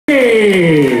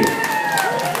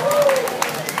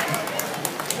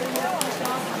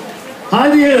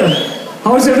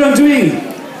How's everyone doing?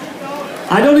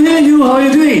 I don't hear you. How are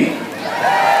you doing?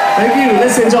 Thank you.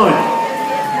 Let's enjoy.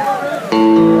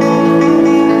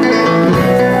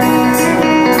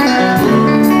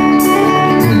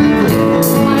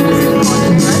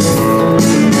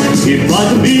 If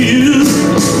I could be you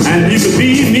and you could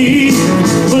be me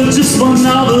for just 1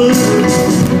 hour,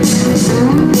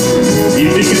 if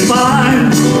we can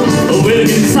find a way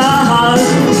inside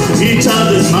each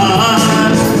other's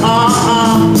mind,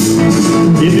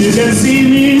 if you can see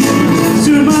me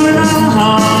through my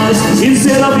eyes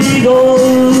instead of ego,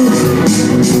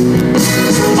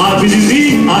 I believe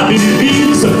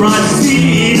be surprised to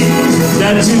see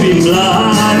that you've been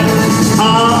blind.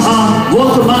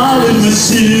 Walk a mile in my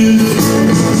shoes,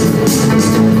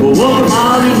 walk a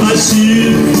mile in my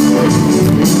shoes.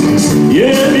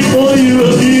 Yeah, before you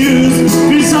abuse,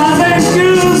 criticize and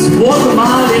accuse, walk a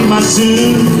mile in my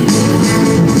shoes.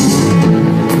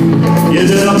 Yeah,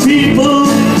 there are people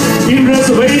in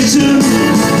reservations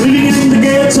living in the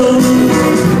ghetto,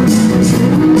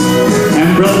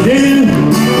 and brother dear,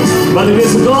 by the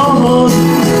grace of God,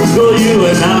 go you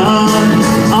and I.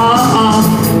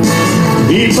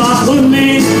 If I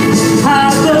only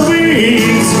had the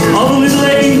wings of a little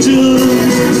angel,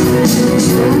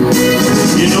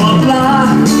 you know I fly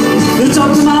to the top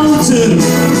of the mountain,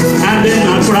 and then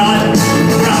I cry,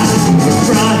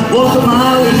 walk a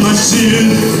mile in my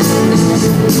shoes,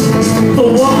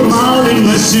 walk a mile in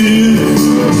my shoes.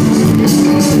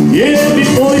 Yeah,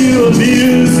 before you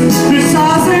abuse,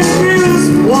 criticize and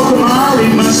accuse, walk a mile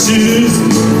in my shoes.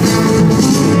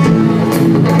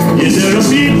 Yeah, there are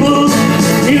people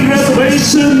in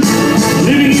reservation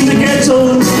living in the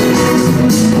ghetto,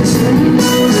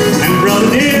 and brother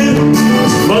dear,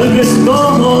 by the grace of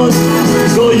God,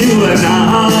 go you and I.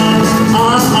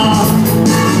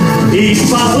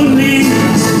 If I only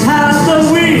had the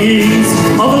wings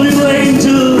of a little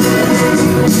angel,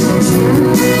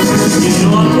 you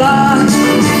know I fly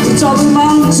to the top of the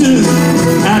mountain,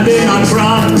 and then I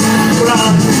cry,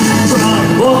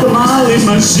 walk a mile in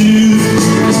my shoes,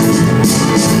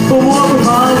 walk a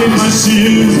mile in my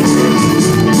shoes.